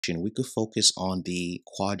we could focus on the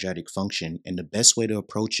quadratic function, and the best way to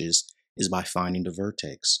approach this is by finding the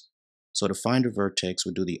vertex. So to find the vertex,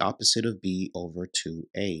 we'll do the opposite of b over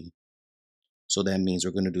 2a. So that means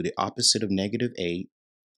we're going to do the opposite of -8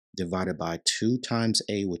 divided by 2 times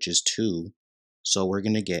a, which is 2. So we're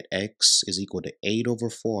going to get x is equal to 8 over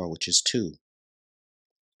 4, which is 2.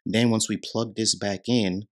 Then once we plug this back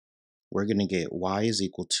in, we're going to get y is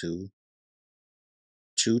equal to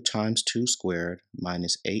 2 times 2 squared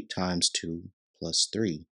minus 8 times 2 plus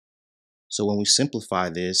 3. So when we simplify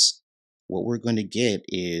this, what we're going to get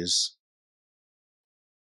is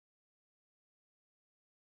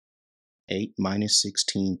 8 minus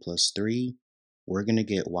 16 plus 3. We're going to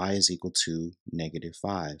get y is equal to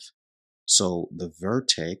 -5. So the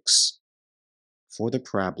vertex for the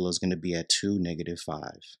parabola is going to be at 2,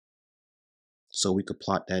 -5. So we could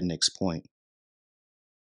plot that next point.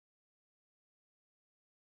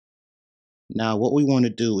 Now what we want to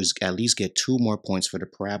do is at least get 2 more points for the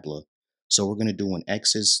parabola. So we're going to do when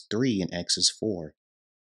x is 3 and x is 4.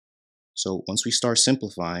 So once we start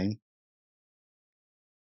simplifying,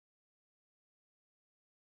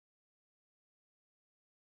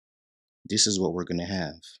 this is what we're going to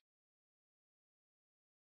have.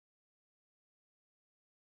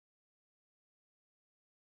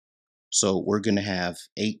 So we're going to have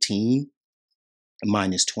 18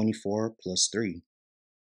 minus 24 plus 3.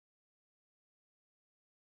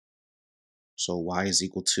 So y is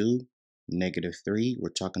equal to -3. We're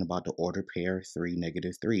talking about the order pair 3,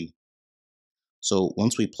 -3. So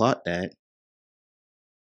once we plot that,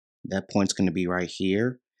 that point's going to be right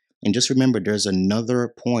here. And just remember, there's another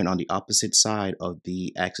point on the opposite side of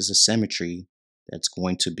the axis of symmetry that's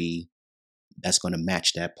going to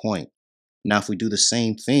match that point. Now, if we do the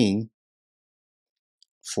same thing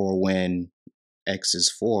for when x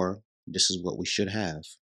is 4, this is what we should have.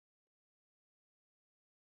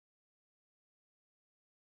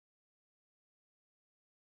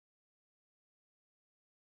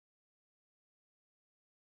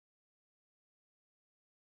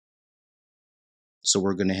 So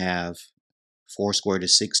we're going to have 4 squared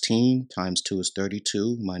is 16, times 2 is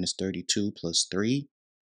 32, minus 32 plus 3.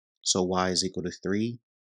 So y is equal to 3.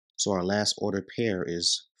 So our last order pair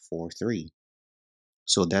is 4, 3.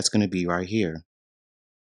 So that's going to be right here.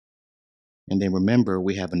 And then remember,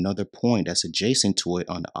 we have another point that's adjacent to it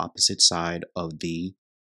on the opposite side of the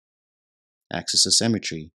axis of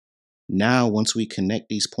symmetry. Now, once we connect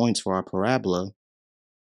these points for our parabola,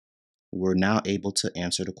 we're now able to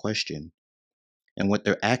answer the question. And what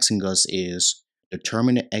they're asking us is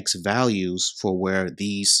determine the x values for where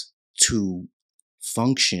these two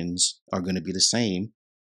functions are going to be the same.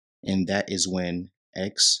 And that is when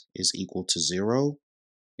x is equal to 0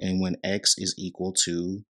 and when x is equal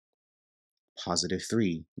to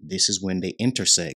 +3. This is when they intersect.